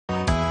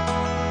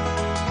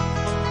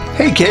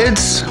Hey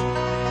kids,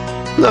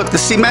 look, the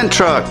cement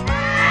truck.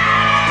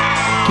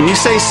 Can you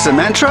say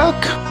cement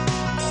truck?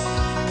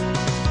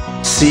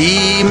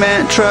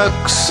 Cement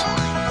trucks,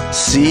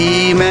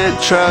 cement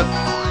truck,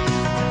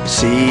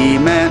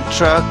 cement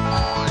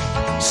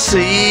truck,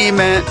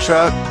 cement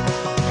truck.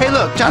 Hey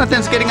look,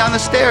 Jonathan's getting on the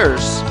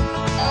stairs.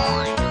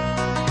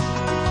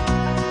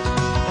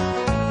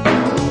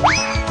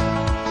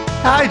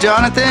 Hi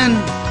Jonathan,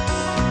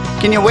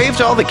 can you wave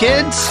to all the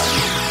kids?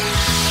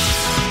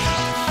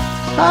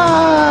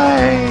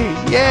 Hi!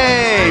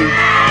 Yay!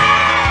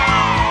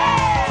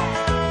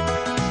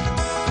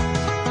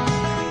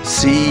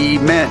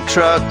 Cement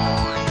truck,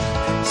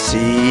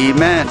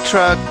 cement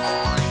truck.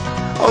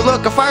 Oh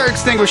look, a fire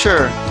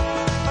extinguisher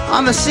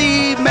on the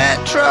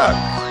cement truck.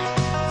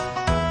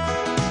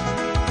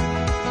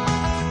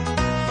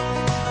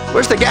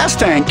 Where's the gas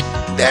tank?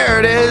 There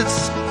it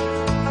is.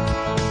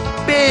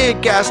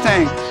 Big gas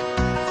tank.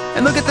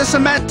 And look at the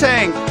cement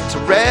tank. It's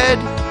red,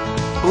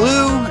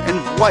 blue, and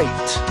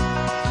white.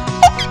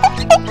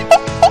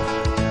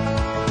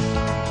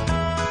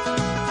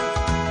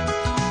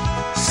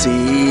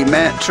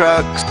 Cement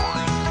truck,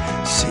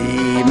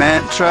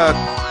 cement truck,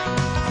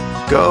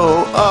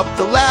 go up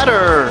the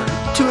ladder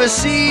to a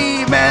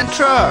cement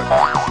truck.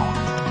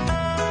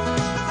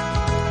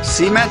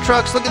 Cement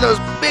trucks, look at those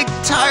big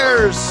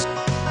tires.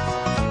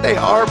 They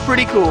are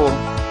pretty cool.